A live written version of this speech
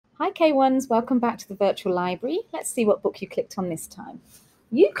Hi K1s, welcome back to the virtual library. Let's see what book you clicked on this time.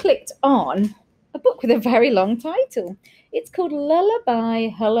 You clicked on a book with a very long title. It's called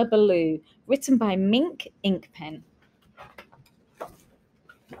Lullabyhullaballoo, written by Mick, Inkpen.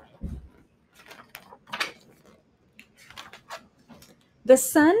 The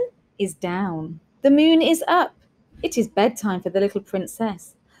sun is down, the moon is up. It is bedtime for the little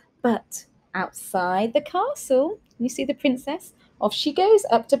princess. But outside the castle, you see the princess? Off she goes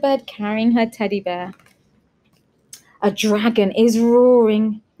up to bed carrying her teddy bear. A dragon is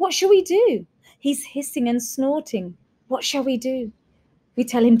roaring. What shall we do? He's hissing and snorting. What shall we do? We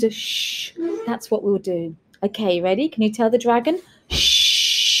tell him to shh. That's what we'll do. Okay, ready? Can you tell the dragon?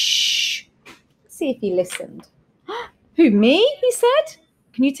 Shh. Let's see if he listened. Who, me? He said.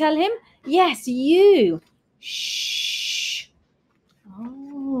 Can you tell him? Yes, you. Shh.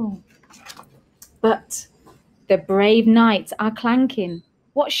 Oh. But the brave knights are clanking.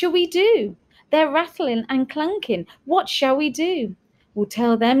 What shall we do? They're rattling and clunking. What shall we do? We'll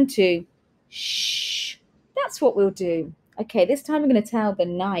tell them to shh. That's what we'll do. Okay, this time we're going to tell the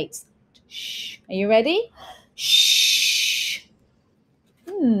knights. Shh. Are you ready? Shh.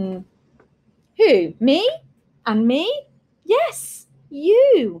 Who? Me? And me? Yes,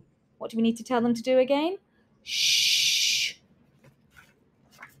 you. What do we need to tell them to do again? Shh.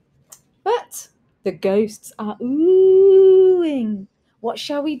 But the ghosts are oohing. What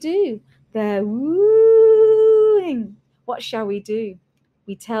shall we do? They're wooing. What shall we do?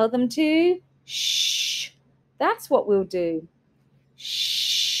 We tell them to shh. That's what we'll do.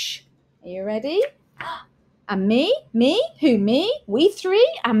 Shh. Are you ready? And me? Me? Who, me? We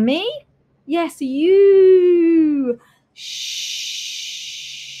three? And me? Yes, you.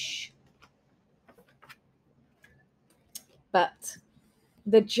 Shh. But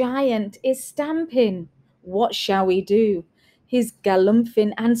the giant is stamping. What shall we do? He's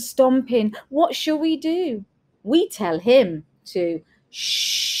galumphing and stomping. What shall we do? We tell him to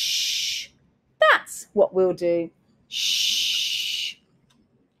shh. That's what we'll do. Shh.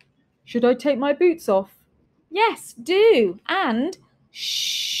 Should I take my boots off? Yes, do. And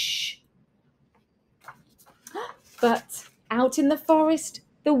shh. But out in the forest,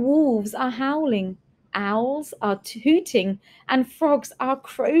 the wolves are howling. Owls are hooting and frogs are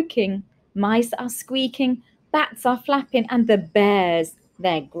croaking. Mice are squeaking, bats are flapping, and the bears,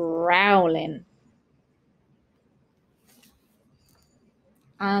 they're growling.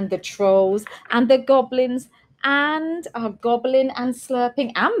 And the trolls and the goblins are gobbling and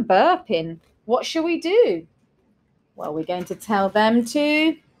slurping and burping. What shall we do? Well, we're going to tell them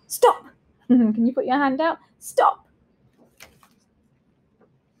to stop. Can you put your hand out? Stop.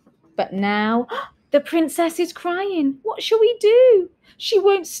 But now the princess is crying. What shall we do? She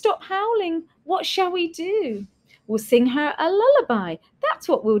won't stop howling. What shall we do? We'll sing her a lullaby. That's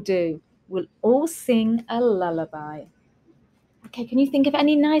what we'll do. We'll all sing a lullaby. Okay, can you think of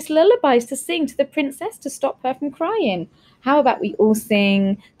any nice lullabies to sing to the princess to stop her from crying? How about we all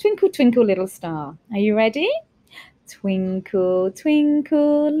sing Twinkle, Twinkle, Little Star? Are you ready? Twinkle,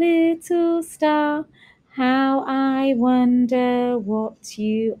 twinkle, little star, how I wonder what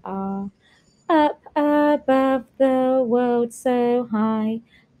you are. Up above the world so high,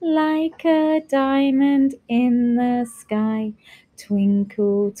 like a diamond in the sky.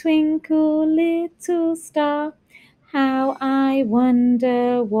 Twinkle, twinkle, little star, how I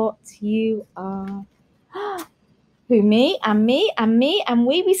wonder what you are. Who, me? And me? And me? And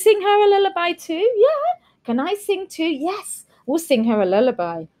we? We sing her a lullaby too? Yeah. Can I sing too? Yes. We'll sing her a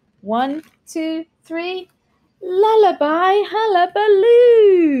lullaby. 1, 2, 3. Lullaby,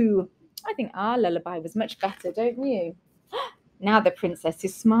 hullabaloo. I think our lullaby was much better, don't you? Now the princess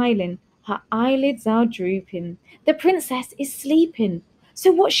is smiling. Her eyelids are drooping. The princess is sleeping.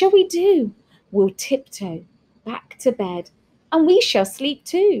 So what shall we do? We'll tiptoe back to bed, and we shall sleep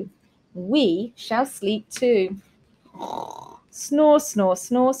too. We shall sleep too. Snore, snore,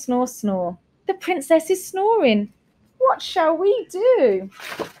 snore, snore, snore. The princess is snoring. What shall we do?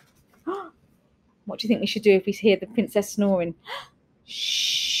 What do you think we should do if we hear the princess snoring?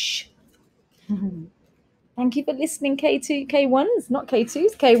 Shh. Thank you for listening, K2, K1s, not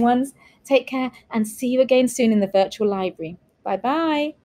K2s, K1s. Take care and see you again soon in the virtual library. Bye-bye.